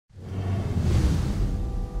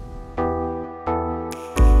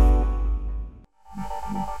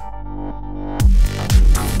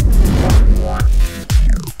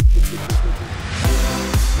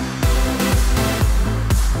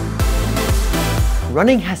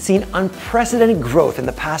Running has seen unprecedented growth in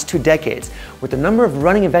the past 2 decades, with the number of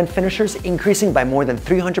running event finishers increasing by more than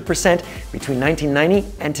 300% between 1990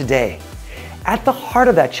 and today. At the heart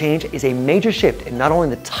of that change is a major shift in not only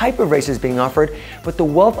the type of races being offered, but the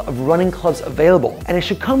wealth of running clubs available. And it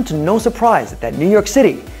should come to no surprise that New York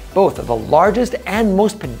City, both the largest and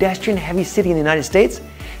most pedestrian-heavy city in the United States,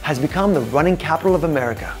 has become the running capital of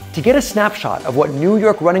America. To get a snapshot of what New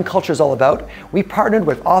York running culture is all about, we partnered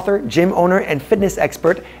with author, gym owner, and fitness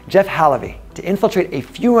expert Jeff Halevy to infiltrate a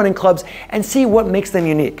few running clubs and see what makes them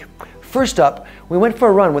unique. First up, we went for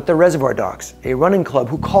a run with the Reservoir Dogs, a running club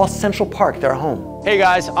who call Central Park their home. Hey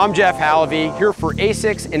guys, I'm Jeff Halevy, here for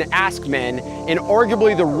ASICS and AskMen in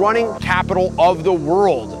arguably the running capital of the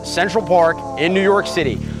world, Central Park in New York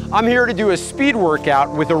City. I'm here to do a speed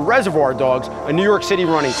workout with the Reservoir Dogs, a New York City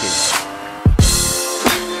running team.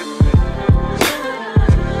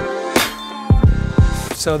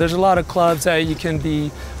 So there's a lot of clubs that you can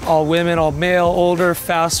be all women, all male, older,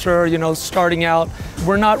 faster, starting out.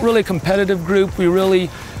 We're not really a competitive group. We really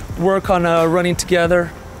work on running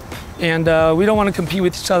together. And we don't want to compete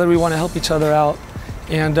with each other. We want to help each other out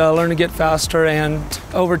and learn to get faster. And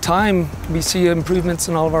over time, we see improvements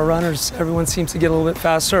in all of our runners. Everyone seems to get a little bit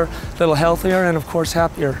faster, a little healthier, and of course,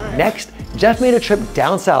 happier. Next, Jeff made a trip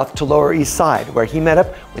down south to Lower East Side, where he met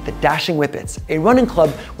up with the Dashing Whippets, a running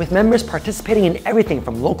club with members participating in everything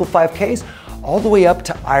from local 5Ks all the way up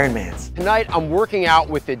to Ironmans. Tonight, I'm working out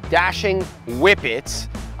with the Dashing Whippets.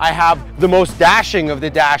 I have the most dashing of the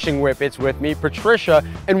Dashing Whippets with me, Patricia.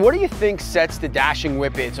 And what do you think sets the Dashing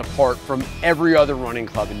Whippets apart from every other running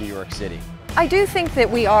club in New York City? I do think that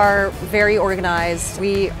we are very organized.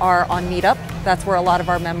 We are on Meetup. That's where a lot of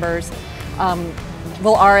our members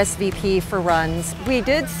will RSVP for runs. We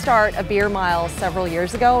did start a beer mile several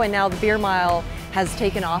years ago, and now the beer mile has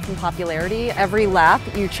taken off in popularity. Every lap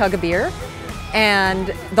you chug a beer,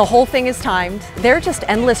 and the whole thing is timed. There are just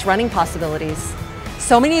endless running possibilities.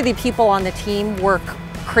 So many of the people on the team work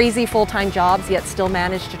crazy full-time jobs, yet still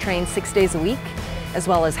manage to train 6 days a week, as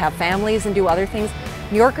well as have families and do other things.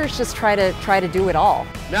 New Yorkers just try to do it all.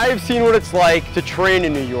 Now you've seen what it's like to train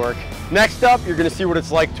in New York. Next up, you're gonna see what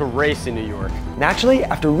it's like to race in New York. Naturally,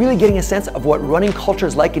 after really getting a sense of what running culture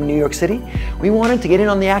is like in New York City, we wanted to get in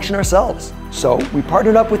on the action ourselves. So we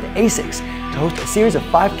partnered up with ASICS to host a series of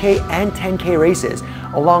 5K and 10K races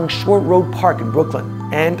along Short Road Park in Brooklyn.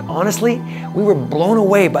 And honestly, we were blown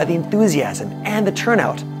away by the enthusiasm and the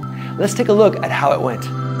turnout. Let's take a look at how it went.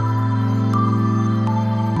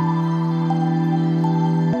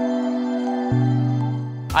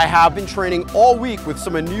 I have been training all week with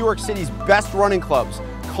some of New York City's best running clubs,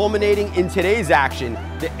 culminating in today's action,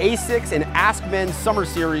 the ASICS and AskMen Summer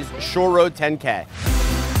Series Shore Road 10K.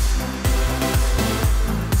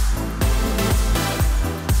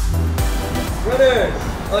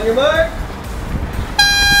 Runners, on your mark.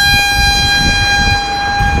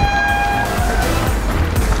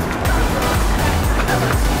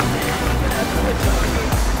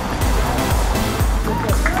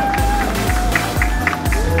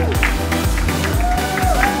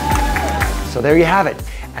 So there you have it,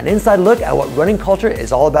 an inside look at what running culture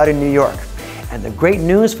is all about in New York. And the great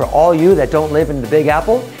news for all you that don't live in the Big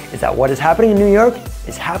Apple is that what is happening in New York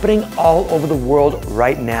is happening all over the world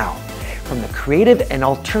right now. From the creative and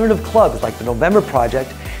alternative clubs like the November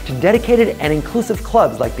Project to dedicated and inclusive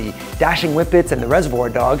clubs like the Dashing Whippets and the Reservoir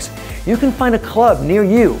Dogs, you can find a club near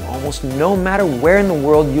you almost no matter where in the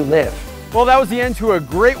world you live. Well, that was the end to a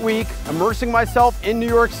great week, immersing myself in New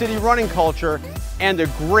York City running culture and a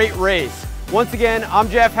great race. Once again, I'm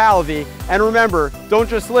Jeff Halevy, and remember, don't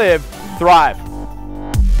just live, thrive.